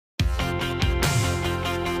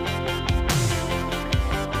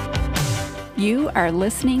You are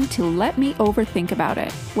listening to Let Me Overthink About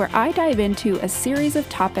It, where I dive into a series of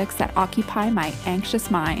topics that occupy my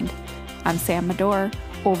anxious mind. I'm Sam Medor,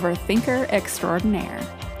 overthinker extraordinaire.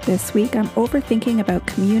 This week, I'm overthinking about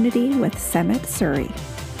community with Semit Suri.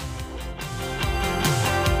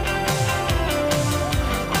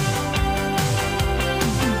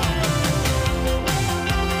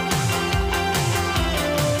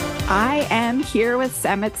 I am here with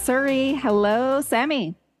Semit Suri. Hello,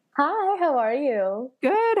 Semi. Hi, how are you?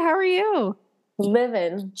 Good. How are you?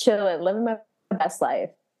 Chilling, living my best life.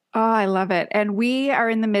 Oh, I love it. And we are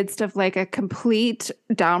in the midst of like a complete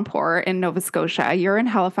downpour in Nova Scotia. You're in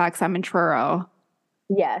Halifax. I'm in Truro.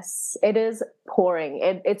 Yes, it is pouring.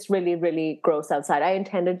 It's really, really gross outside. I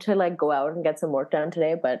intended to like go out and get some work done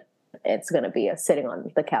today, but it's going to be a sitting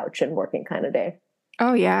on the couch and working kind of day.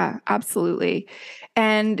 Oh, yeah, absolutely.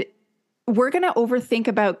 And we're going to overthink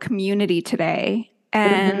about community today.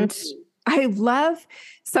 And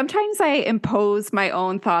sometimes I impose my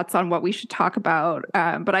own thoughts on what we should talk about.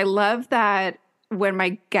 But I love that when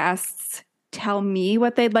my guests tell me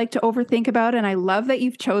what they'd like to overthink about. And I love that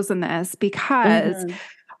you've chosen this because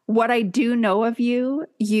what I do know of you,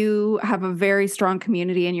 you have a very strong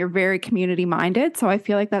community and you're very community minded. So I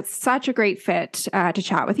feel like that's such a great fit to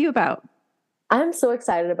chat with you about. I'm so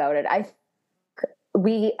excited about it.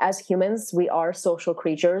 We as humans, we are social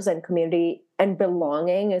creatures, and community and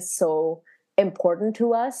belonging is so important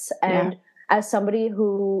to us. And as somebody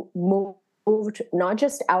who moved not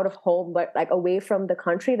just out of home, but like away from the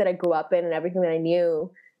country that I grew up in and everything that I knew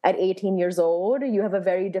at 18 years old, you have a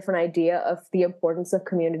very different idea of the importance of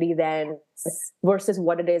community then versus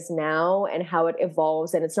what it is now and how it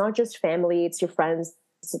evolves. And it's not just family, it's your friends,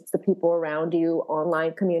 it's the people around you,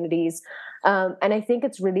 online communities. And I think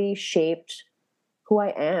it's really shaped who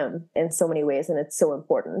I am in so many ways, and it's so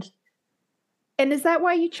important. And is that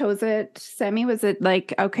why you chose it, Semi? Was it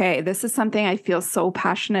like, okay, this is something I feel so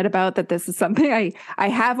passionate about that this is something I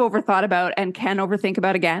have overthought about and can overthink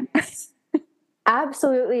about again?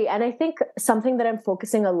 Absolutely. And I think something that I'm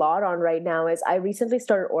focusing a lot on right now is I recently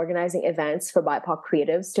started organizing events for BIPOC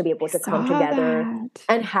creatives to be able to come together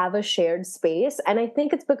and have a shared space. And I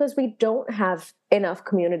think it's because we don't have enough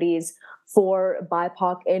communities for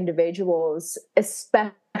BIPOC individuals,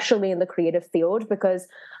 especially in the creative field, because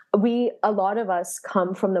a lot of us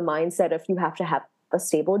come from the mindset of you have to have a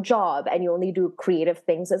stable job and you only do creative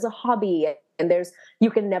things as a hobby. And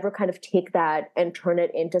you can never kind of take that and turn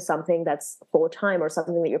it into something that's full-time or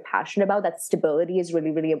something that you're passionate about. That stability is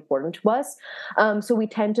really, really important to us. So we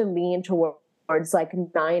tend to lean towards like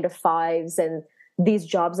 9-to-5s and these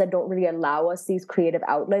jobs that don't really allow us these creative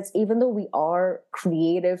outlets, even though we are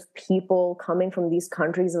creative people coming from these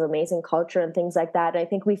countries of amazing culture and things like that. And I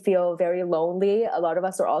think we feel very lonely. A lot of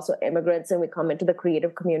us are also immigrants and we come into the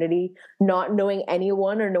creative community not knowing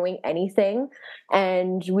anyone or knowing anything.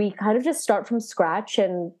 And we kind of just start from scratch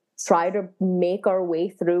and try to make our way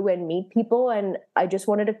through and meet people. And I just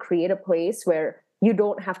wanted to create a place where you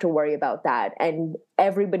don't have to worry about that. And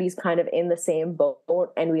everybody's kind of in the same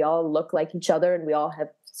boat and we all look like each other and we all have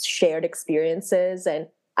shared experiences. And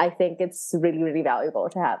I think it's really, really valuable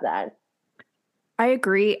to have that. I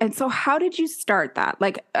agree. And so how did you start that?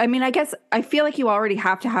 Like, I mean, I guess I feel like you already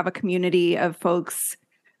have to have a community of folks.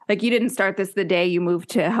 Like you didn't start this the day you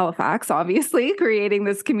moved to Halifax, obviously, creating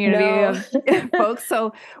this community of folks.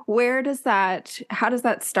 So how does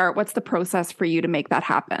that start? What's the process for you to make that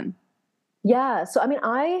happen? Yeah. So, I mean,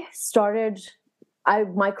 my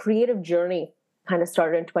creative journey kind of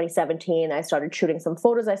started in 2017. I started shooting some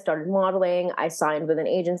photos. I started modeling. I signed with an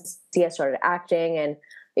agency. I started acting and,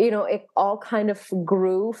 it all kind of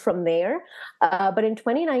grew from there. But in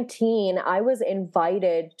 2019, I was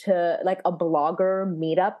invited to like a blogger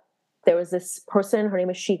meetup. There was this person, her name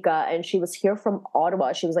is Shika, and she was here from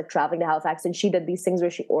Ottawa. She was like traveling to Halifax and she did these things where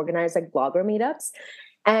she organized like blogger meetups.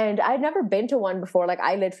 And I'd never been to one before. Like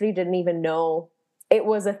I literally didn't even know it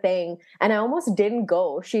was a thing. And I almost didn't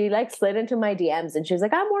go. She like slid into my DMs and she was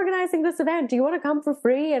like, I'm organizing this event. Do you want to come for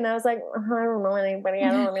free? And I was like, I don't know anybody.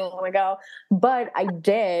 I don't really want to go. But I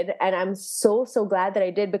did. And I'm so, so glad that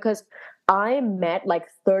I did because I met like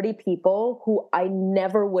 30 people who I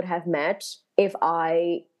never would have met if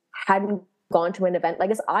I hadn't gone to an event like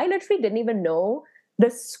this. I literally didn't even know the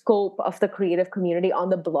scope of the creative community on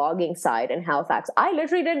the blogging side in Halifax. I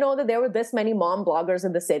literally didn't know that there were this many mom bloggers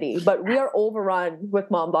in the city, but we are overrun with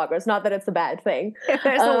mom bloggers. Not that it's a bad thing.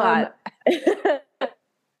 There's a lot. But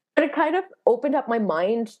it kind of opened up my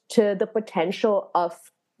mind to the potential of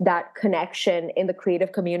that connection in the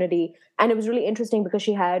creative community. And it was really interesting because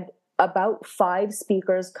she had about 5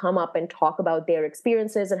 speakers come up and talk about their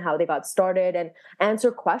experiences and how they got started and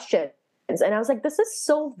answer questions. And I was like, this is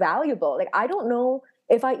so valuable. Like, I don't know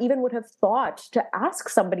if I even would have thought to ask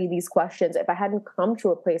somebody these questions if I hadn't come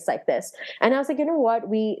to a place like this. And I was like, you know what?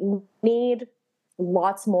 We need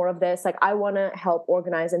lots more of this. Like, I want to help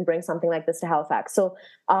organize and bring something like this to Halifax. So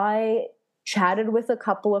I chatted with a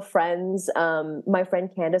couple of friends. My friend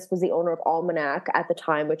Candace was the owner of Almanac at the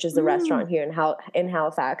time, which is the restaurant here in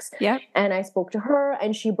Halifax. Yeah. And I spoke to her,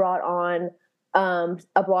 and she brought on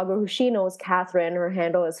a blogger who she knows, Catherine. Her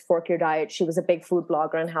handle is Fork Your Diet. She was a big food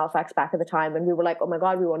blogger in Halifax back at the time. And we were like, oh my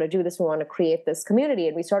God, we want to do this. We want to create this community.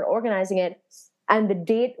 And we started organizing it. And the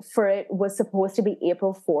date for it was supposed to be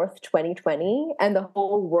April 4th, 2020. And the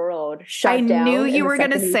whole world shut down. I knew you were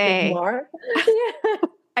going to say. Yeah.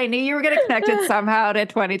 I knew you were going to connect it somehow to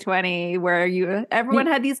 2020, where everyone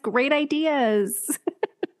had these great ideas.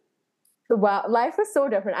 Wow, life was so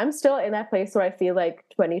different. I'm still in that place where I feel like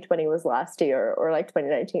 2020 was last year, or like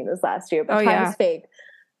 2019 was last year, but time's fake.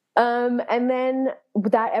 And then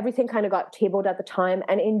that everything kind of got tabled at the time.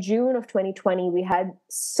 And in June of 2020, we had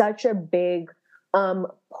such a big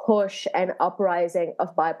push and uprising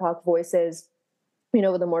of BIPOC voices,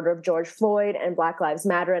 with the murder of George Floyd and Black Lives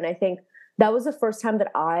Matter. And I think that was the first time that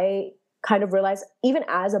I kind of realized, even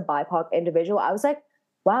as a BIPOC individual, I was like,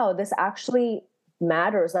 wow, this actually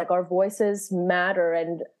matters. Like, our voices matter.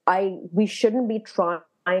 And we shouldn't be trying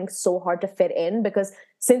so hard to fit in, because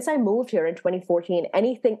since I moved here in 2014,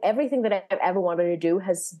 everything that I've ever wanted to do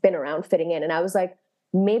has been around fitting in. And I was like,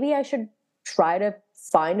 maybe I should try to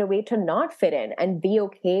find a way to not fit in and be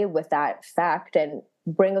okay with that fact and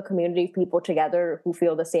bring a community of people together who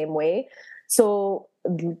feel the same way. So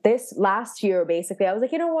this last year, basically, I was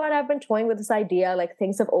like, you know what? I've been toying with this idea. Like,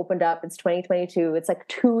 things have opened up. It's 2022. It's like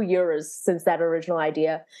 2 years since that original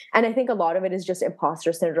idea. And I think a lot of it is just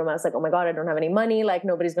imposter syndrome. I was like, oh my God, I don't have any money. Like,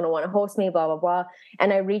 nobody's going to want to host me, blah, blah, blah.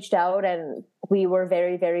 And I reached out, and we were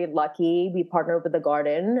very, very lucky. We partnered with The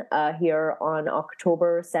Garden here on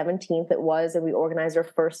October 17th, it was, and we organized our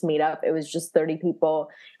first meetup. It was just 30 people.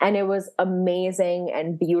 And it was amazing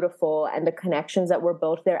and beautiful. And the connections that were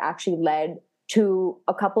built there actually led to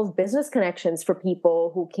a couple of business connections for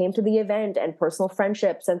people who came to the event, and personal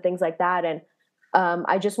friendships and things like that. And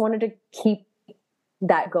I just wanted to keep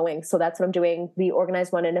that going. So that's what I'm doing. We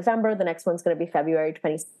organized one in November. The next one's going to be February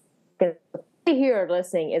 22nd. Here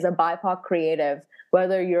listening is a BIPOC creative,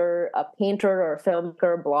 whether you're a painter or a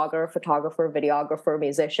filmmaker, blogger, photographer, videographer,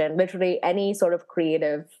 musician, literally any sort of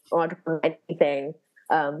creative entrepreneur, anything.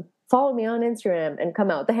 Follow me on Instagram and come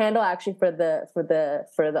out. The handle actually for the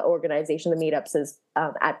organization, the meetups, is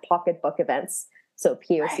at Pocketbook Events. So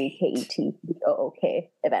POCKETBOOK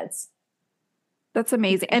events. That's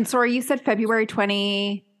amazing. And sorry, you said February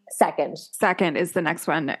 22nd is the next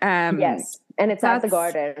one. Yes, and it's at The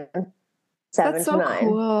Garden. That's so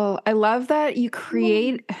cool. I love that you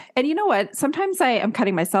create. And you know what? Sometimes I'm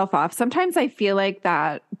cutting myself off. Sometimes I feel like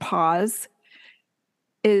that pause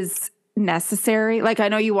is necessary. Like, I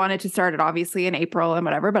know you wanted to start it obviously in April and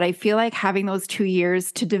whatever, but I feel like having those 2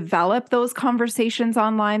 years to develop those conversations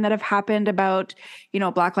online that have happened about,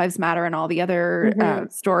 Black Lives Matter and all the other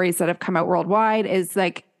stories that have come out worldwide is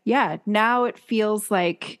like, yeah, now it feels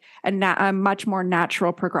like a much more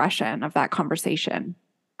natural progression of that conversation.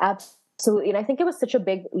 Absolutely. And I think it was such a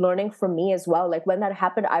big learning for me as well. Like, when that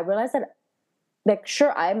happened, I realized that, like,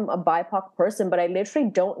 sure, I'm a BIPOC person, but I literally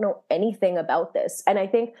don't know anything about this. And I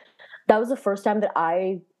think that was the first time that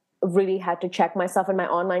I really had to check myself, and my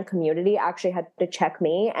online community actually had to check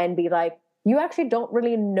me and be like, you actually don't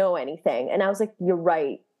really know anything. And I was like, you're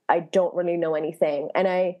right. I don't really know anything. And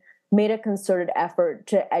I made a concerted effort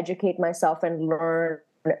to educate myself and learn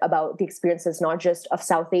about the experiences, not just of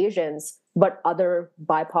South Asians, but other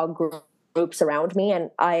BIPOC groups around me. And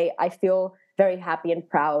I feel very happy and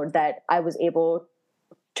proud that I was able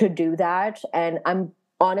to do that. And I'm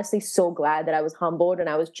honestly so glad that I was humbled and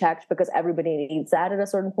I was checked, because everybody needs that at a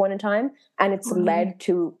certain point in time. And it's led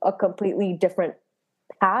to a completely different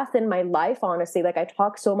path in my life, honestly. Like, I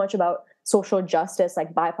talk so much about social justice,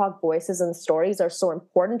 like BIPOC voices and stories are so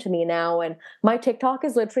important to me now. And my TikTok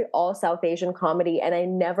is literally all South Asian comedy. And I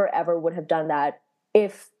never, ever would have done that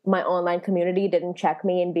if my online community didn't check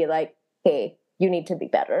me and be like, hey, you need to be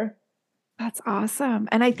better. That's awesome.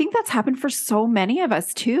 And I think that's happened for so many of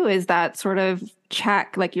us too, is that sort of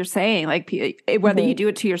check, like you're saying, like whether you do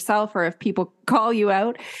it to yourself or if people call you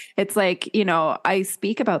out, it's like, I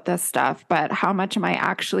speak about this stuff, but how much am I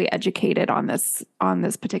actually educated on this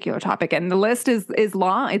particular topic? And the list is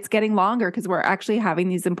long. It's getting longer because we're actually having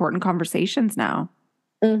these important conversations now,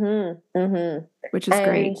 which is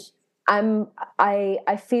great.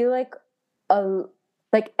 I feel like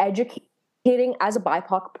education as a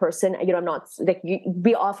BIPOC person, I'm not like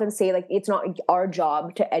we often say like it's not our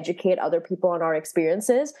job to educate other people on our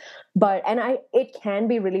experiences, but it can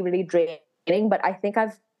be really, really draining. But I think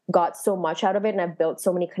I've got so much out of it, and I've built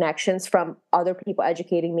so many connections from other people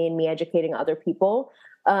educating me and me educating other people.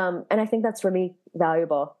 And I think that's really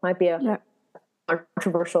valuable. Might be a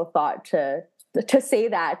controversial thought to say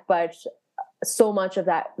that, but so much of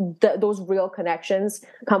that, those real connections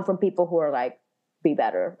come from people who are like, be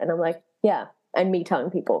better. And I'm like, yeah. And me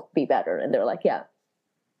telling people be better. And they're like, yeah.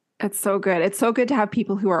 It's so good. It's so good to have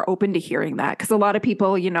people who are open to hearing that. Because a lot of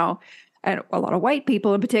people, and a lot of white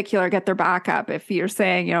people in particular get their back up if you're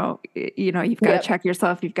saying, you've got to check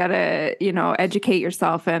yourself, you've got to, educate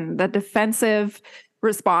yourself. And the defensive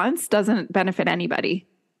response doesn't benefit anybody.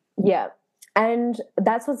 Yeah. And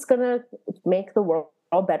that's what's going to make the world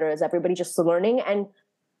better, is everybody just learning and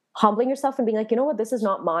humbling yourself and being like, you know what, this is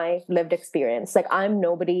not my lived experience. Like, I'm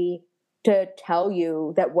nobody to tell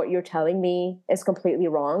you that what you're telling me is completely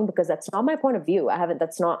wrong, because that's not my point of view.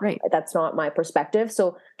 That's not my perspective.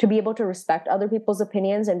 So to be able to respect other people's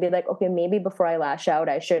opinions and be like, okay, maybe before I lash out,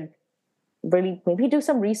 I should really maybe do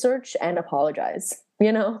some research and apologize,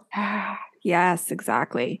 Yes,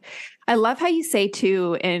 exactly. I love how you say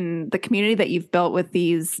too, in the community that you've built with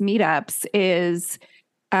these meetups is,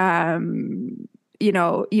 you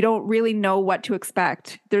don't really know what to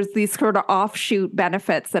expect. There's these sort of offshoot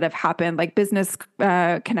benefits that have happened, like business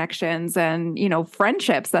connections and,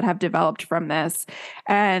 friendships that have developed from this.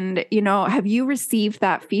 And, have you received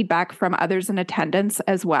that feedback from others in attendance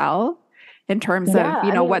as well, in terms of,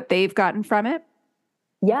 what they've gotten from it?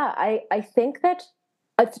 Yeah, I think that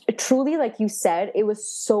truly, like you said, it was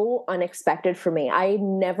so unexpected for me. I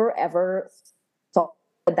never, ever thought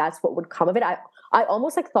that that's what would come of it. I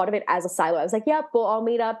almost like thought of it as a silo. I was like, yep, we'll all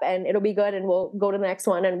meet up and it'll be good. And we'll go to the next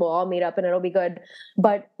one and we'll all meet up and it'll be good.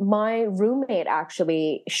 But my roommate,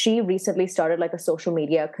 actually, she recently started like a social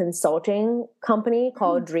media consulting company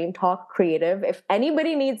called Dream Talk Creative. If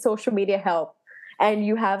anybody needs social media help, and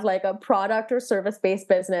you have like a product or service-based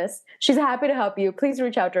business, she's happy to help you. Please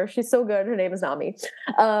reach out to her. She's so good. Her name is Nami.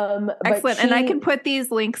 Excellent. And I can put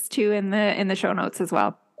these links too in the show notes as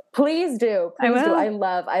well. Please do. Please do. I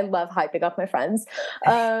love hyping up my friends.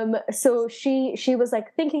 So she was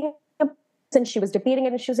like thinking, and she was debating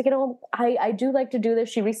it, and she was like, I do like to do this.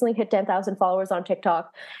 She recently hit 10,000 followers on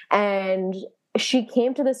TikTok, and she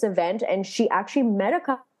came to this event, and she actually met a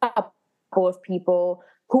couple of people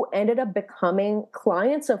who ended up becoming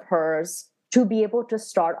clients of hers to be able to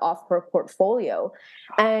start off her portfolio.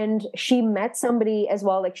 And she met somebody as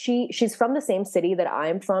well. Like she's from the same city that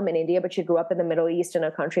I'm from in India, but she grew up in the Middle East in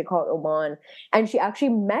a country called Oman. And she actually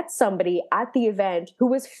met somebody at the event who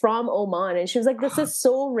was from Oman. And she was like, this is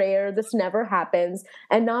so rare. This never happens.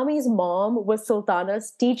 And Nami's mom was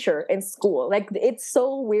Sultana's teacher in school. Like, it's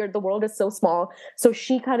so weird. The world is so small. So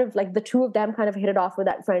she kind of like, the two of them kind of hit it off with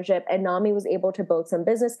that friendship. And Nami was able to build some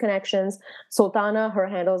business connections. Sultana, her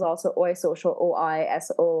handle is also Oi Social,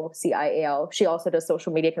 OISOCIAL. She also does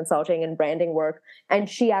social media consulting and branding work. And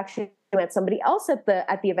she actually met somebody else at the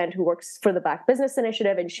event who works for the Black Business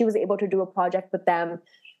Initiative. And she was able to do a project with them.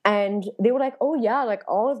 And they were like, oh yeah, like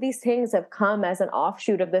all of these things have come as an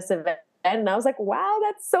offshoot of this event. And I was like, wow,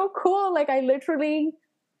 that's so cool. Like, I literally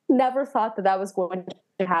never thought that was going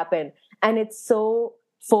to happen. And it's so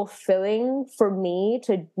fulfilling for me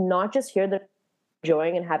to not just hear them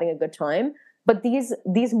enjoying and having a good time, but these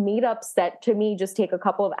meetups that to me just take a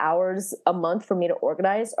couple of hours a month for me to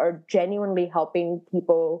organize are genuinely helping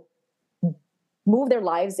people move their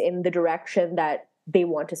lives in the direction that they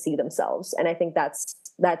want to see themselves. And I think that's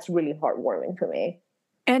really heartwarming for me.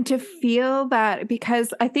 And to feel that,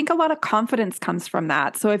 because I think a lot of confidence comes from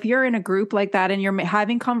that. So if you're in a group like that and you're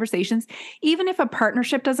having conversations, even if a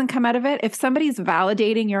partnership doesn't come out of it, if somebody's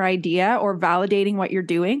validating your idea or validating what you're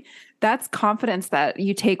doing, that's confidence that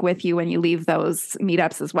you take with you when you leave those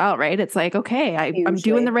meetups as well, right? It's like, okay, I'm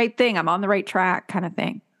doing the right thing. I'm on the right track kind of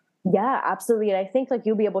thing. Yeah, absolutely. And I think like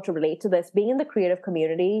you'll be able to relate to this. Being in the creative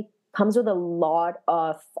community comes with a lot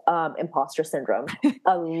of imposter syndrome.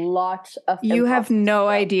 A lot of You have no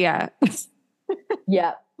idea.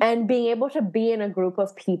 Yeah. And being able to be in a group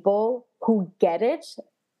of people who get it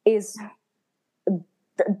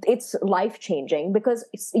it's life-changing, because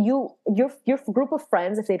your group of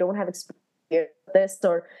friends, if they don't have experience with this,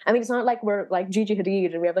 or I mean, it's not like we're like Gigi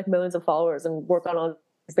Hadid and we have like millions of followers and work on all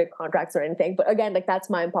these big contracts or anything. But again, like that's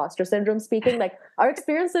my imposter syndrome speaking. Like, our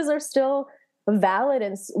experiences are still valid,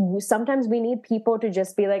 and sometimes we need people to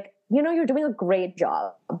just be like, you're doing a great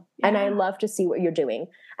job. Yeah. And I love to see what you're doing.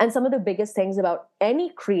 And some of the biggest things about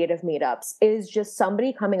any creative meetups is just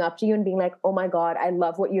somebody coming up to you and being like, oh my God, I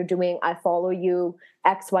love what you're doing. I follow you,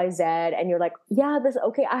 XYZ. And you're like, yeah,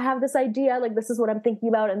 okay, I have this idea. Like, this is what I'm thinking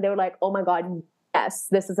about. And they're like, oh my God, yes,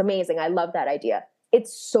 this is amazing. I love that idea.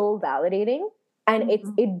 It's so validating. And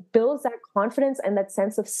it builds that confidence and that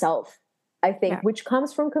sense of self, I think, which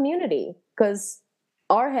comes from community. Because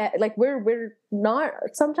our head, like we're not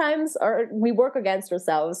sometimes, or we work against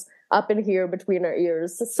ourselves up in here between our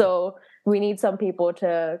ears. So we need some people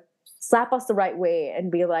to slap us the right way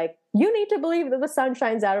and be like, you need to believe that the sun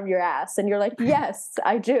shines out of your ass. And you're like, yes,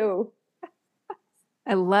 I do.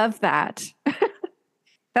 I love that.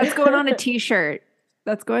 That's going on a t-shirt.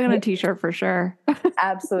 That's going on a t-shirt for sure.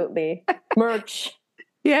 Absolutely. Merch.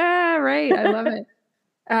 Yeah, right. I love it.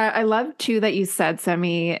 I love too that you said,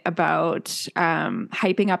 Semi, about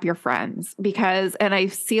hyping up your friends, because, and I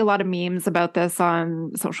see a lot of memes about this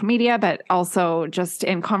on social media, but also just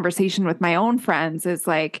in conversation with my own friends, is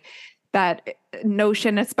like that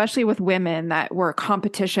notion, especially with women, that we're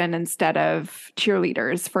competition instead of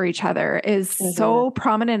cheerleaders for each other is so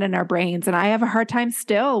prominent in our brains. And I have a hard time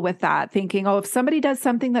still with that, thinking, oh, if somebody does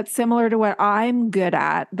something that's similar to what I'm good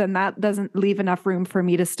at, then that doesn't leave enough room for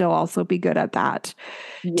me to still also be good at that.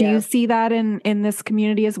 Yeah. Do you see that in this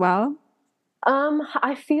community as well?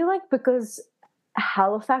 I feel like because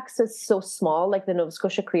Halifax is so small, like the Nova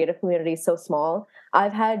Scotia creative community is so small,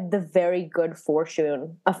 I've had the very good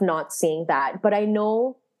fortune of not seeing that. But I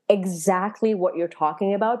know exactly what you're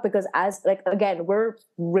talking about, because as, like, again, we're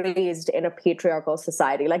raised in a patriarchal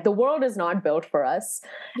society. Like, the world is not built for us.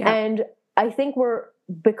 Yeah. And I think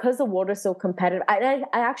because the world is so competitive, I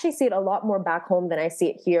actually see it a lot more back home than I see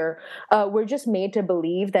it here. We're just made to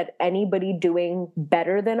believe that anybody doing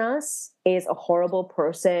better than us is a horrible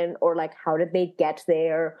person, or like, how did they get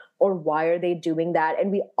there, or why are they doing that? And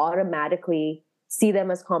we automatically see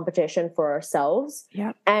them as competition for ourselves.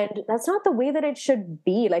 Yeah. And that's not the way that it should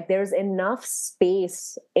be. Like, there's enough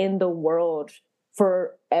space in the world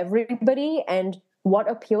for everybody, and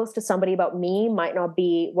what appeals to somebody about me might not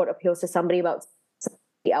be what appeals to somebody about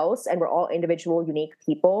else, and we're all individual, unique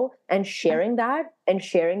people, and sharing that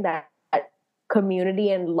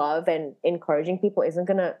community and love and encouraging people isn't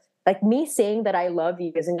gonna, like, me saying that I love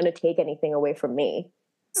you isn't gonna take anything away from me.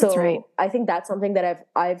 So right. I think that's something that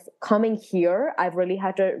I've coming here, I've really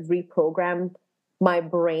had to reprogram my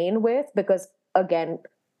brain with, because again,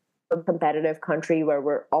 a competitive country where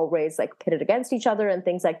we're always like pitted against each other and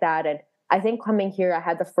things like that. And I think coming here, I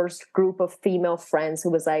had the first group of female friends who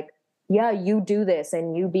was like, yeah, you do this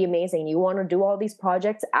and you be amazing. You want to do all these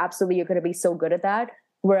projects. Absolutely. You're going to be so good at that.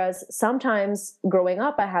 Whereas sometimes growing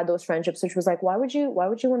up, I had those friendships, which was like, why would you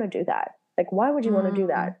want to do that? Like, why would you want to do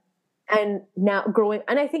that? And now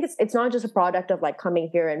and I think it's not just a product of like coming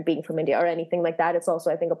here and being from India or anything like that. It's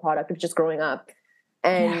also, I think, a product of just growing up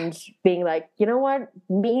and being like, you know what,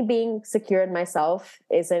 me being secure in myself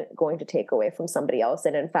isn't going to take away from somebody else.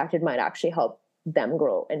 And in fact, it might actually help them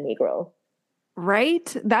grow and me grow.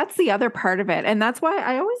 Right. That's the other part of it. And that's why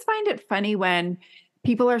I always find it funny when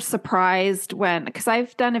people are surprised because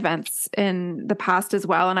I've done events in the past as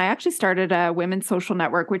well. And I actually started a women's social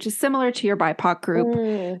network, which is similar to your BIPOC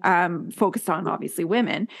group, focused on obviously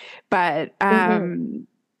women. But, and,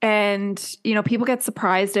 people get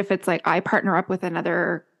surprised if it's like, I partner up with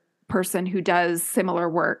another person who does similar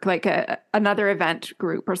work, like another event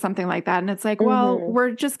group or something like that. And it's like, well, we're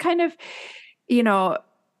just kind of,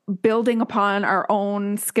 building upon our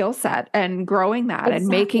own skill set and growing that and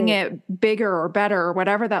making it bigger or better or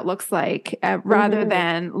whatever that looks like, rather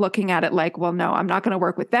than looking at it like, well, no, I'm not going to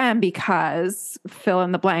work with them because fill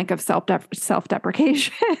in the blank of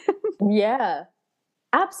self-deprecation. Yeah,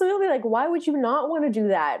 absolutely. Like, why would you not want to do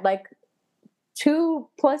that? Like, 2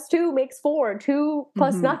 + 2 makes 4. 2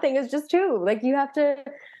 plus nothing is just 2. Like, you have to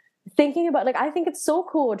thinking about, like, I think it's so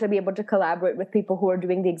cool to be able to collaborate with people who are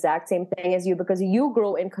doing the exact same thing as you, because you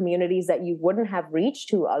grow in communities that you wouldn't have reached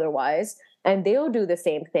to otherwise, and they'll do the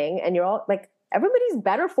same thing, and you're all like, everybody's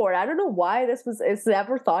better for it. I don't know why it's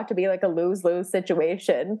never thought to be like a lose-lose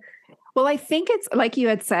situation. Well, I think it's like you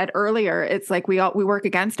had said earlier, it's like we work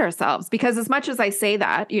against ourselves, because as much as I say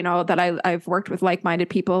that, that I've worked with like-minded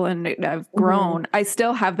people and I've grown, I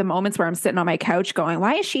still have the moments where I'm sitting on my couch going,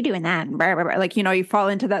 why is she doing that? And blah, blah, blah. Like, you fall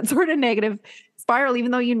into that sort of negative spiral,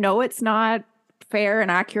 even though it's not fair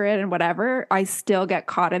and accurate and whatever. I still get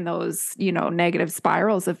caught in those, negative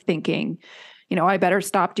spirals of thinking, I better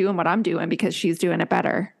stop doing what I'm doing because she's doing it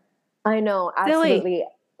better. I know, absolutely.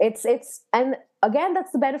 Silly. And again,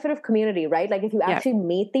 that's the benefit of community, right? Like, if you actually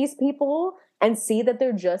meet these people and see that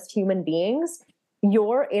they're just human beings,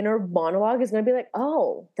 your inner monologue is going to be like,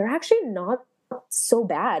 oh, they're actually not so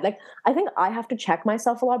bad. Like, I think I have to check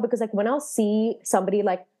myself a lot, because like when I'll see somebody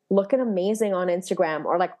like looking amazing on Instagram,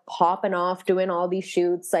 or like popping off doing all these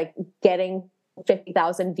shoots, like getting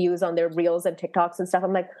 50,000 views on their reels and TikToks and stuff,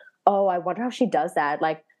 I'm like, oh, I wonder how she does that.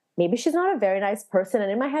 Like, maybe she's not a very nice person.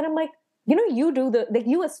 And in my head, I'm like, you know, you do like,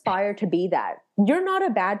 you aspire to be that. You're not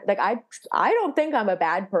a bad, like, I don't think I'm a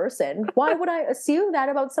bad person. Why would I assume that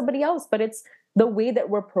about somebody else? But it's the way that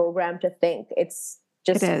we're programmed to think. It's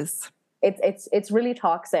just, it is. It's really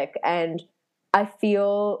toxic. And I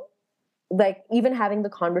feel like even having the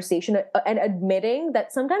conversation and admitting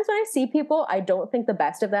that sometimes when I see people, I don't think the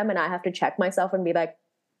best of them, and I have to check myself and be like,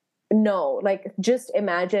 no, like, just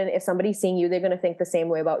imagine if somebody's seeing you, they're going to think the same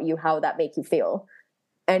way about you. How would that make you feel?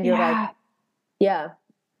 And you're like, yeah.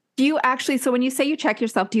 Do you actually, so when you say you check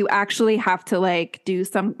yourself, do you actually have to like do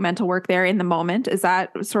some mental work there in the moment? Is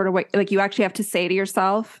that sort of what, like, you actually have to say to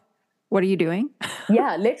yourself, what are you doing?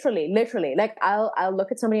 Yeah, literally. Like, I'll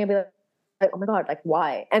look at somebody and be like, oh my God, like,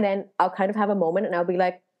 why? And then I'll kind of have a moment and I'll be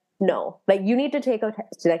like, no, like, you need to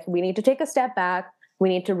we need to take a step back. We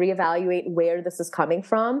need to reevaluate where this is coming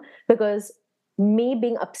from, because me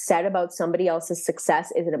being upset about somebody else's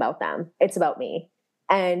success isn't about them. It's about me.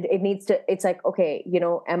 And it's like, okay, you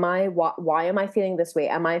know, why am I feeling this way?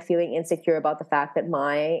 Am I feeling insecure about the fact that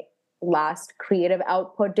my last creative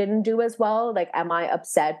output didn't do as well? Like, am I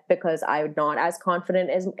upset because I'm not as confident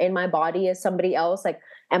in my body as somebody else? Like,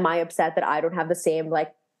 am I upset that I don't have the same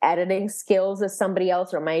like editing skills as somebody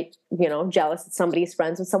else? Or am I, you know, jealous that somebody's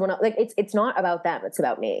friends with someone else? Like, it's not about them. It's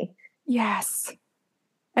about me. Yes.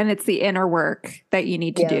 And it's the inner work that you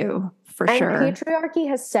need to do, for and sure. And patriarchy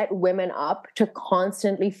has set women up to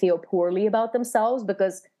constantly feel poorly about themselves,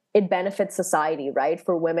 because it benefits society, right?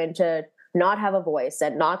 For women to not have a voice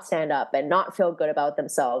and not stand up and not feel good about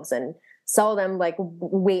themselves, and sell them like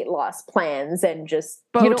weight loss plans and just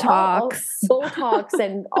Botox, you know, all Botox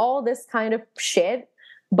and all this kind of shit.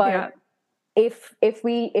 But if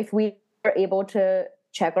we are able to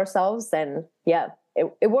check ourselves, then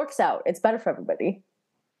it works out. It's better for everybody.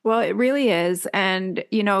 Well, it really is. And,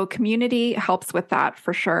 you know, community helps with that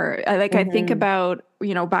for sure. I think about,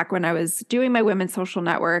 you know, back when I was doing my women's social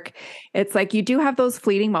network, it's like you do have those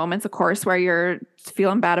fleeting moments, of course, where you're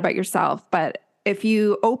feeling bad about yourself. But if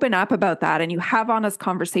you open up about that and you have honest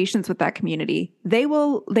conversations with that community, they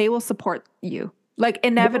will support you. Like,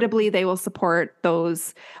 inevitably, they will support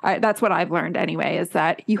those. That's what I've learned anyway, is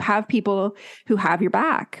that you have people who have your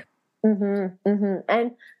back.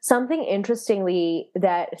 And something interestingly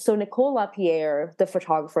so Nicole LaPierre, the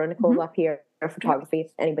photographer, LaPierre photography,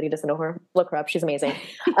 if anybody doesn't know her, look her up. She's amazing.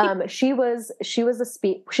 She was a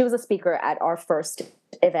speaker at our first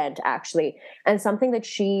event, actually. And something that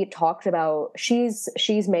she talked about, she's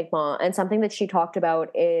Mi'kmaq, and something that she talked about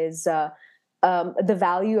is the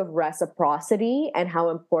value of reciprocity and how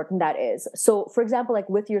important that is. So, for example, like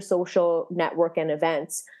with your social network and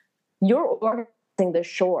events, you're organizing the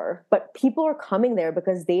shore, but people are coming there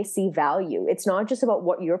because they see value. It's not just about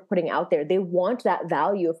what you're putting out there. They want that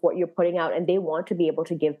value of what you're putting out, and they want to be able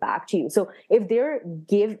to give back to you. So if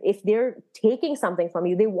they're taking something from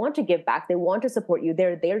you, they want to give back. They want to support you.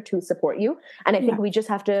 They're there to support you. And I think we just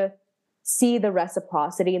have to see the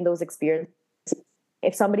reciprocity in those experiences.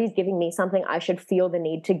 If somebody's giving me something, I should feel the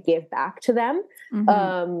need to give back to them.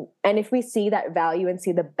 And if we see that value and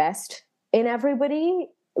see the best in everybody,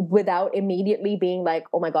 without immediately being like,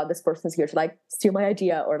 oh my God, this person's here to like steal my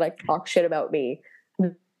idea or like talk shit about me,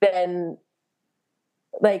 then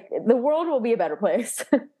like the world will be a better place.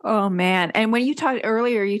 Oh man. And when you talked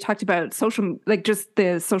earlier, you talked about like just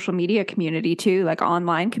the social media community too, like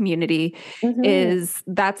online community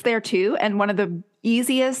that's there too. And one of the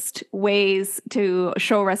easiest ways to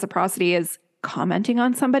show reciprocity is commenting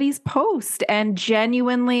on somebody's post and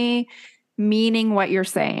genuinely meaning what you're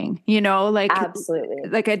saying, you know, like, absolutely.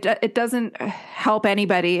 Like it doesn't help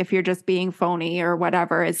anybody if you're just being phony or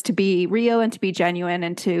whatever. Is to be real and to be genuine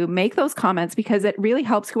and to make those comments, because it really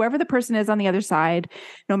helps whoever the person is on the other side,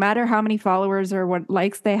 no matter how many followers or what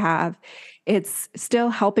likes they have, it's still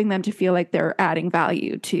helping them to feel like they're adding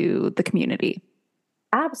value to the community.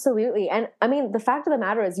 Absolutely. And I mean, the fact of the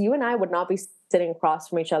matter is you and I would not be sitting across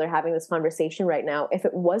from each other having this conversation right now if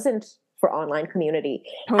it wasn't for online community.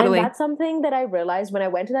 Totally. And that's something that I realized when I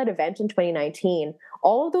went to that event in 2019.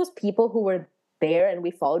 All of those people who were there and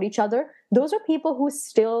we followed each other, those are people who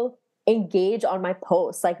still engage on my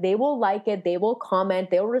posts. Like, they will like it, they will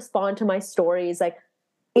comment, they'll respond to my stories. Like,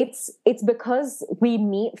 it's because we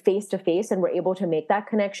meet face to face and we're able to make that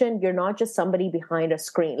connection. You're not just somebody behind a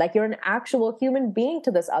screen. Like, you're an actual human being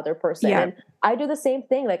to this other person. And I do the same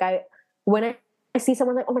thing. Like, when I I see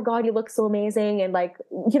someone like, oh my God, you look so amazing. And like,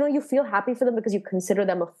 you know, you feel happy for them because you consider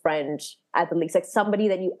them a friend at the least, like somebody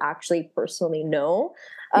that you actually personally know.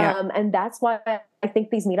 Yeah. And that's why I think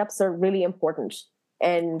these meetups are really important.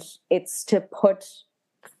 And it's to put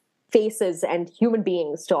faces and human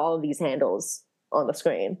beings to all of these handles on the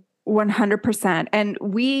screen. 100%. And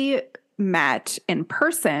we met in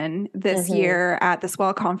person this year at the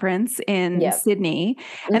Swell Conference in Sydney.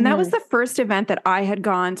 And that was the first event that I had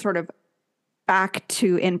gone sort of back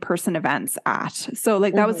to in-person events at. So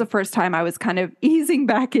like that was the first time I was kind of easing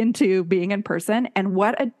back into being in person. And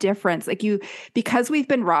what a difference. Like because we've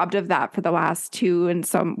been robbed of that for the last 2 and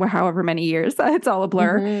some, however many years, it's all a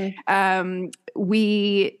blur.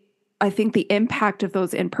 I think the impact of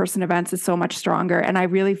those in-person events is so much stronger. And I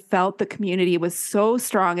really felt the community was so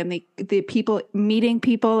strong, and the people meeting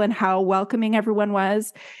people and how welcoming everyone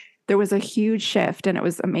was. There was a huge shift, and it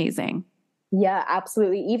was amazing. Yeah,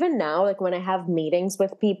 absolutely. Even now, like when I have meetings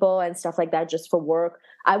with people and stuff like that, just for work,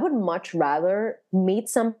 I would much rather meet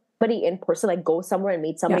somebody in person, like go somewhere and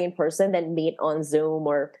meet somebody in person than meet on Zoom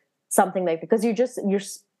or something like that. Because you're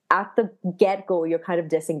at the get-go, you're kind of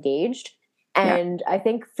disengaged. And I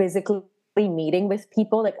think physically meeting with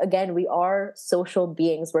people, like, again, we are social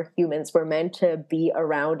beings. We're humans. We're meant to be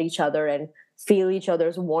around each other and feel each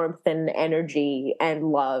other's warmth and energy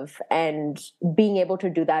and love. And being able to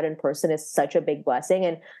do that in person is such a big blessing.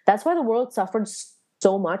 And that's why the world suffered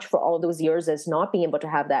so much for all those years, is not being able to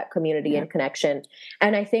have that community and connection.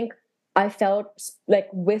 And I think I felt like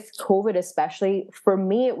with COVID, especially for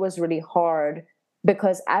me, it was really hard,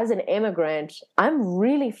 because as an immigrant, I'm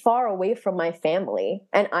really far away from my family,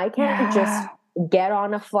 and I can't just get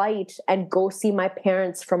on a flight and go see my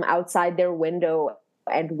parents from outside their window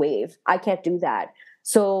and wave. I can't do that.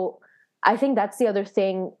 So I think that's the other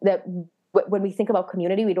thing, that when we think about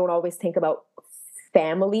community, we don't always think about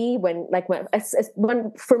family. When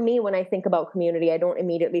for me, when I think about community, I don't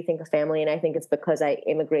immediately think of family. And I think it's because I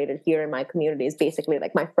immigrated here, and my community is basically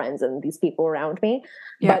like my friends and these people around me.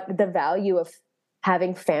 Yeah. But the value of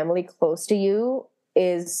having family close to you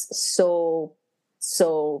is so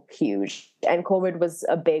huge. And COVID was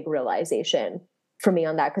a big realization for me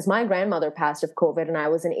on that, because my grandmother passed of COVID and I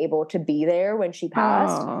wasn't able to be there when she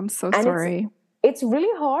passed. Oh, I'm so sorry. It's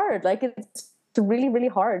really hard. Like it's really, really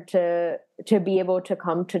hard to be able to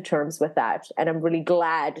come to terms with that. And I'm really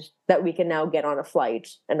glad that we can now get on a flight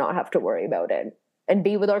and not have to worry about it and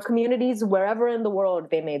be with our communities wherever in the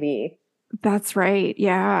world they may be. That's right.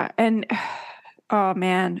 Yeah. And oh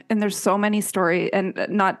man. And there's so many stories, and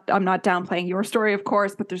I'm not downplaying your story, of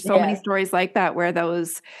course, but there's so many stories like that where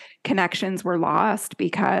those connections were lost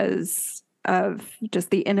because of just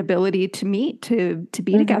the inability to meet, to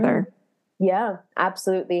be together. Yeah,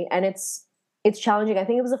 absolutely. And it's challenging. I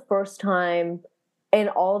think it was the first time in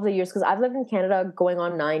all of the years, because I've lived in Canada going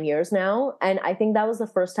on 9 years now. And I think that was the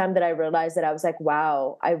first time that I realized that I was like,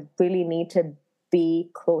 wow, I really need to be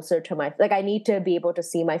closer to I need to be able to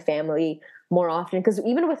see my family more often. Because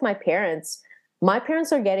even with my parents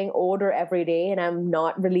are getting older every day, and I'm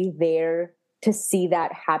not really there to see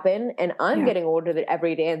that happen. And I'm getting older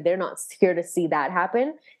every day, and they're not here to see that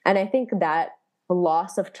happen. And I think that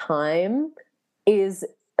loss of time is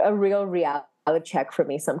a real reality check for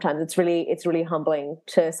me. Sometimes it's really humbling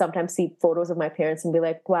to sometimes see photos of my parents and be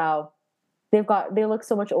like, wow, they look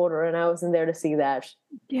so much older, and I wasn't there to see that.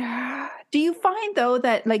 Yeah. Do you find though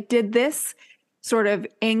that did this sort of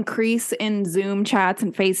increase in Zoom chats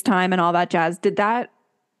and FaceTime and all that jazz, did that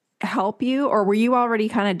help you, or were you already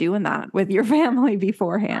kind of doing that with your family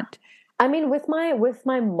beforehand? I mean, with my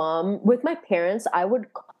mom, with my parents, I would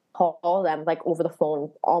call them like over the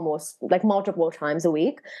phone almost like multiple times a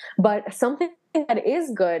week. But something that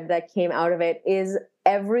is good that came out of it is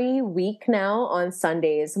every week now on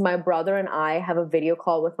Sundays, my brother and I have a video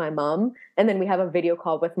call with my mom, and then we have a video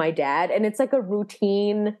call with my dad. And it's like a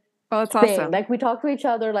routine that's thing. Awesome. Like we talk to each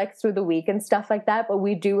other like through the week and stuff like that. But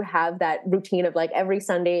we do have that routine of like every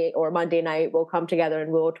Sunday or Monday night, we'll come together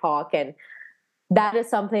and we'll talk. And that is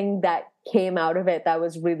something that came out of it that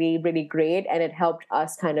was really, really great. And it helped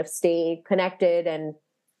us kind of stay connected. And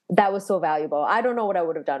that was so valuable. I don't know what I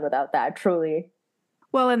would have done without that, truly.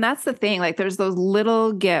 Well, and that's the thing, like there's those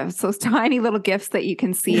little gifts, those tiny little gifts that you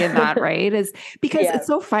can see in that, right? Is because it's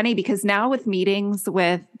so funny, because now with meetings,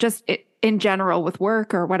 with just in general with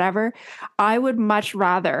work or whatever, I would much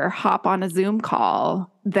rather hop on a Zoom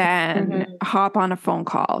call than hop on a phone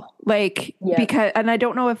call. Because, and I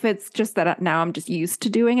don't know if it's just that now I'm just used to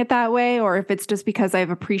doing it that way, or if it's just because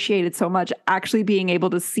I've appreciated so much actually being able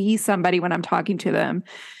to see somebody when I'm talking to them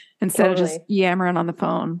instead of just yammering on the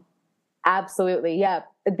phone. Absolutely. Yeah.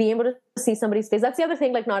 Being able to see somebody's face. That's the other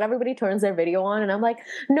thing. Like, not everybody turns their video on, and I'm like,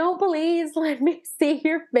 no, please let me see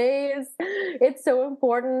your face. It's so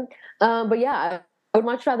important. But yeah, I would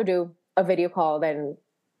much rather do a video call than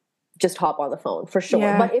just hop on the phone for sure.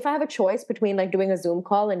 Yeah. But if I have a choice between like doing a Zoom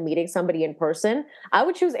call and meeting somebody in person, I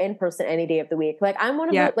would choose in person any day of the week. Like, I'm one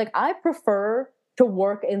of the, like, I prefer to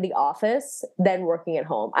work in the office than working at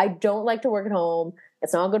home. I don't like to work at home.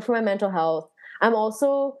 It's not good for my mental health. I'm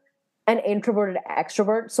also an introverted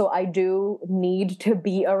extrovert, so I do need to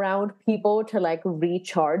be around people to like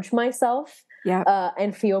recharge myself,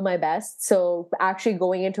 and feel my best. So actually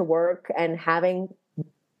going into work and having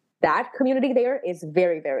that community there is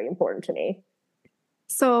very, very important to me.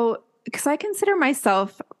 So, because I consider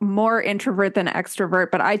myself more introvert than extrovert,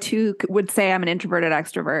 but I too would say I'm an introverted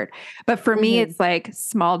extrovert. But for me, it's like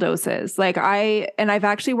small doses. Like I've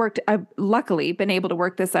actually I've luckily been able to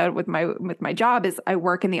work this out with my job. Is I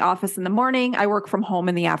work in the office in the morning, I work from home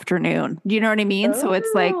in the afternoon. Do you know what I mean? So it's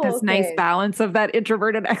like this nice balance of that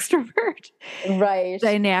introverted extrovert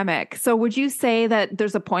dynamic. So would you say that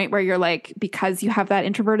there's a point where you're like, because you have that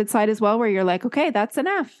introverted side as well, where you're like, okay, that's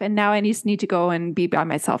enough, and now I just need to go and be by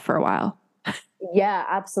myself for a while? Yeah,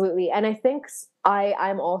 absolutely. And I think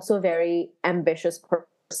I'm also a very ambitious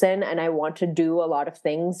person, and I want to do a lot of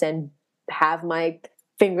things and have my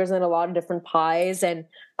fingers in a lot of different pies. And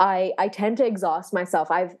I tend to exhaust myself.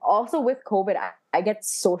 I've also, with COVID, I get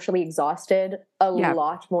socially exhausted a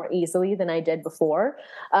lot more easily than I did before.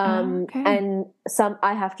 And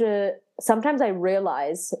sometimes I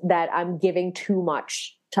realize that I'm giving too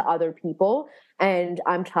much to other people, and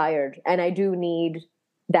I'm tired, and I do need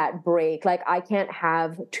that break. Like, I can't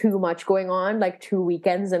have too much going on, like 2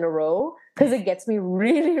 weekends in a row, because it gets me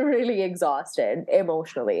really, really exhausted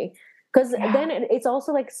emotionally. Because then it's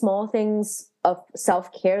also like small things of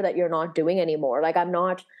self-care that you're not doing anymore. Like, I'm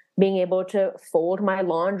not being able to fold my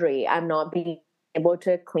laundry. I'm not being able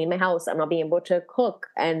to clean my house. I'm not being able to cook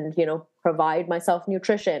and, provide myself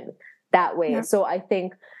nutrition that way. Yeah. So I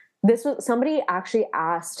think this was, somebody actually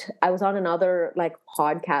asked, I was on another like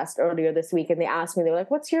podcast earlier this week, and they asked me, they were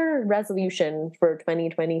like, what's your resolution for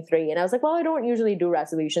 2023? And I was like, well, I don't usually do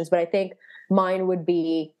resolutions, but I think mine would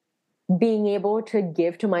be being able to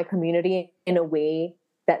give to my community in a way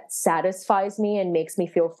that satisfies me and makes me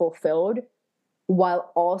feel fulfilled,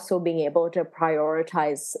 while also being able to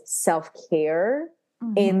prioritize self-care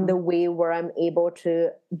in the way where I'm able to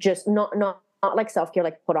just not like self-care,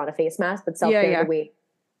 like put on a face mask, but self-care in the way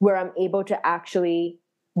where I'm able to actually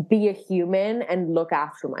be a human and look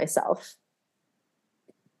after myself.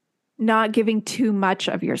 Not giving too much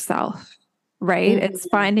of yourself, right? It's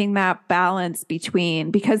finding that balance between,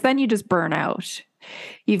 because then you just burn out.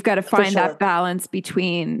 You've got to find that balance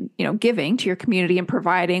between, giving to your community and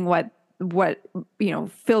providing what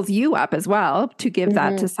fills you up as well, to give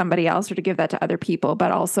that to somebody else or to give that to other people,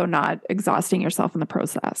 but also not exhausting yourself in the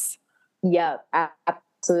process. Yeah,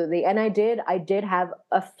 absolutely. And I did have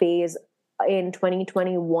a phase in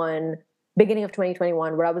 2021, beginning of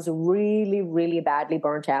 2021, where I was really, really badly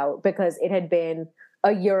burnt out, because it had been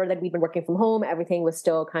a year that we'd been working from home. Everything was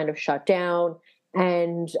still kind of shut down,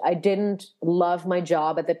 and I didn't love my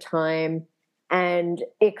job at the time. And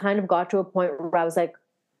it kind of got to a point where I was like,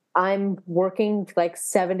 I'm working like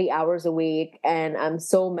 70 hours a week, and I'm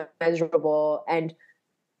so miserable. And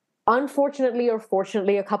unfortunately or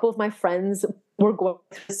fortunately, a couple of my friends were going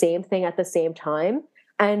through the same thing at the same time.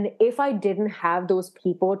 And if I didn't have those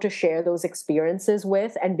people to share those experiences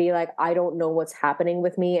with and be like, I don't know what's happening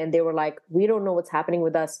with me, and they were like, we don't know what's happening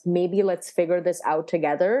with us, maybe let's figure this out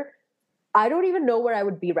together, I don't even know where I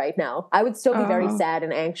would be right now. I would still be very sad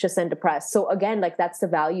and anxious and depressed. So again, like, that's the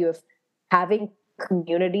value of having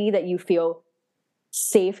community that you feel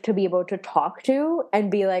safe to be able to talk to and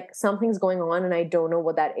be like, something's going on and I don't know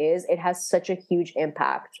what that is. It has such a huge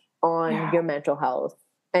impact on your mental health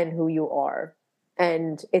and who you are.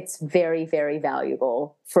 And it's very, very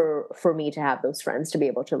valuable for me to have those friends to be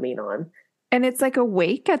able to lean on. And it's like a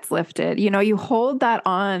weight gets lifted. You hold that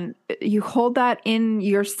in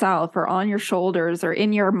yourself or on your shoulders or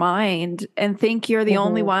in your mind, and think you're the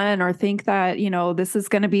only one, or think that, this is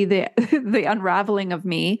going to be the unraveling of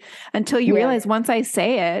me, until you realize, once I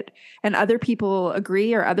say it and other people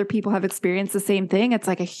agree or other people have experienced the same thing, it's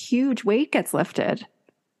like a huge weight gets lifted.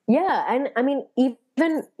 Yeah. And I mean,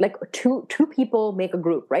 even like two people make a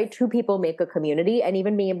group, right? Two people make a community, and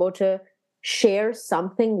even being able to share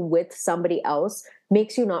something with somebody else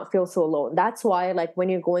makes you not feel so alone. That's why, like, when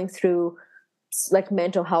you're going through like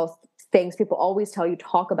mental health things, people always tell you,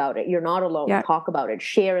 talk about it. You're not alone. Talk about it.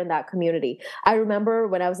 Share in that community. I remember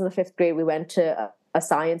when I was in the 5th grade, we went to a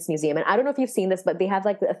science museum. And I don't know if you've seen this, but they have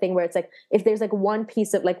like a thing where it's like, if there's like one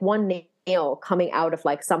piece of like one nail coming out of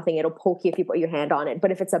like something, it'll poke you if you put your hand on it.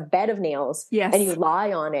 But if it's a bed of nails and you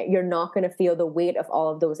lie on it, you're not going to feel the weight of all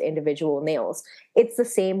of those individual nails. It's the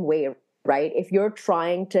same way, right? If you're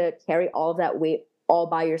trying to carry all of that weight all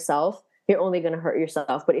by yourself, you're only going to hurt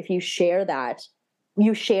yourself. But if you share that,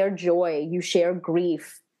 you share joy, you share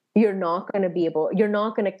grief, you're not going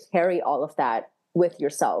to carry all of that with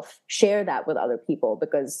yourself. Share that with other people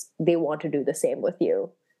because they want to do the same with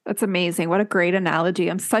you. That's amazing. What a great analogy.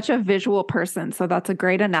 I'm such a visual person, so that's a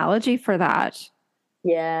great analogy for that.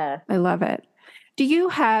 Yeah. I love it. Do you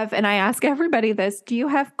have, and I ask everybody this, do you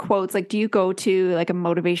have quotes? Like, do you go to like a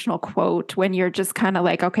motivational quote when you're just kind of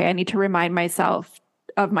like, okay, I need to remind myself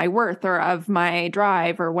of my worth or of my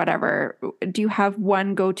drive or whatever? Do you have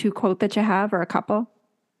one go-to quote that you have, or a couple?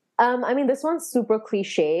 I mean, this one's super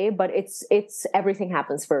cliche, but it's everything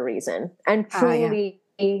happens for a reason. And truly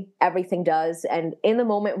everything does. And in the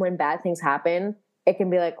moment when bad things happen, it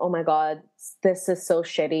can be like, oh my God, this is so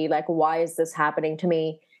shitty. Like, why is this happening to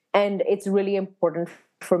me? And it's really important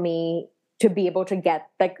for me to be able to get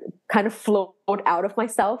like kind of float out of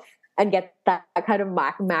myself and get that kind of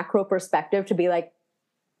macro perspective to be like,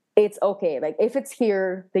 it's okay. Like if it's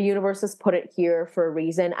here, the universe has put it here for a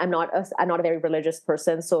reason. I'm not a very religious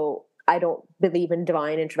person, so I don't believe in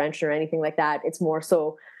divine intervention or anything like that. It's more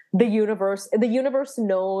so the universe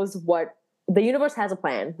knows the universe has a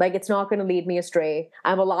plan. Like it's not going to lead me astray.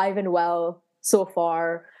 I'm alive and well so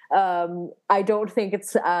far. I don't think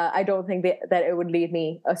that it would lead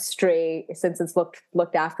me astray since it's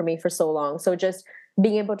looked after me for so long. So just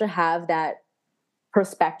being able to have that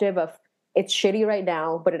perspective of it's shitty right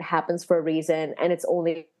now, but it happens for a reason, and it's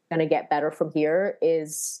only going to get better from here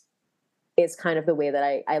is kind of the way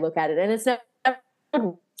that I look at it. And it's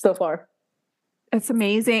never so far. It's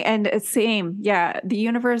amazing. And it's same. Yeah. The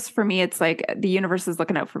universe for me, it's like the universe is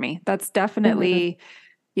looking out for me. That's definitely,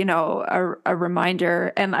 a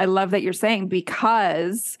reminder. And I love that you're saying,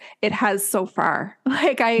 because it has so far.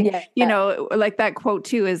 Like like that quote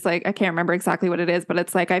too is like, I can't remember exactly what it is, but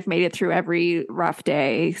it's like, I've made it through every rough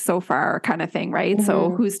day so far kind of thing. Right. Mm-hmm.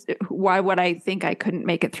 So why would I think I couldn't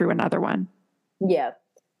make it through another one? Yeah,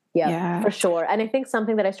 for sure. And I think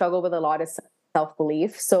something that I struggle with a lot is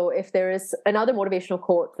self-belief. So if there is another motivational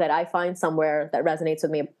quote that I find somewhere that resonates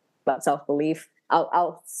with me about self-belief,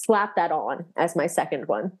 I'll slap that on as my second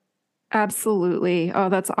one. Absolutely. Oh,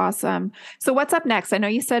 that's awesome. So what's up next? I know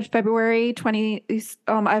you said February 20,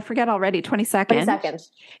 I forget already, 22nd. 22nd.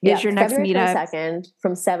 Is your next February meetup. 22nd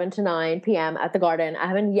from 7 to 9 p.m. at the Garden. I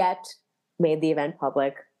haven't yet made the event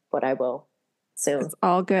public, but I will soon. It's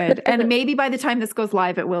all good. And maybe by the time this goes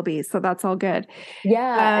live, it will be. So that's all good.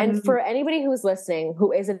 Yeah. And for anybody who's listening,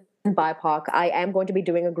 who isn't BIPOC, I am going to be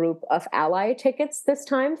doing a group of ally tickets this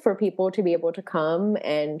time for people to be able to come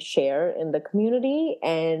and share in the community.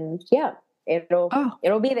 And yeah,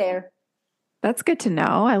 it'll be there. That's good to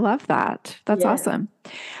know. I love that. That's awesome.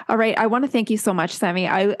 All right. I want to thank you so much, Sami.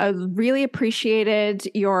 I really appreciated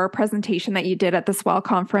your presentation that you did at the Swell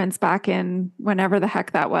conference back in whenever the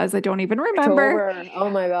heck that was. I don't even remember. October.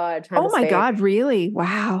 Oh my God. God. Really?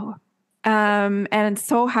 Wow. And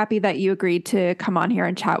so happy that you agreed to come on here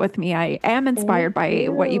and chat with me. I am inspired by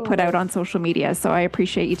what you put out on social media. So I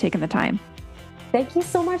appreciate you taking the time. Thank you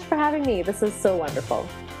so much for having me. This is so wonderful.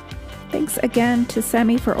 Thanks again to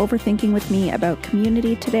Sami for overthinking with me about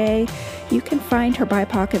community today. You can find her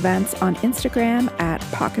BIPOC events on Instagram at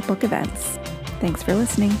Pocketbook Events. Thanks for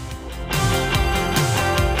listening.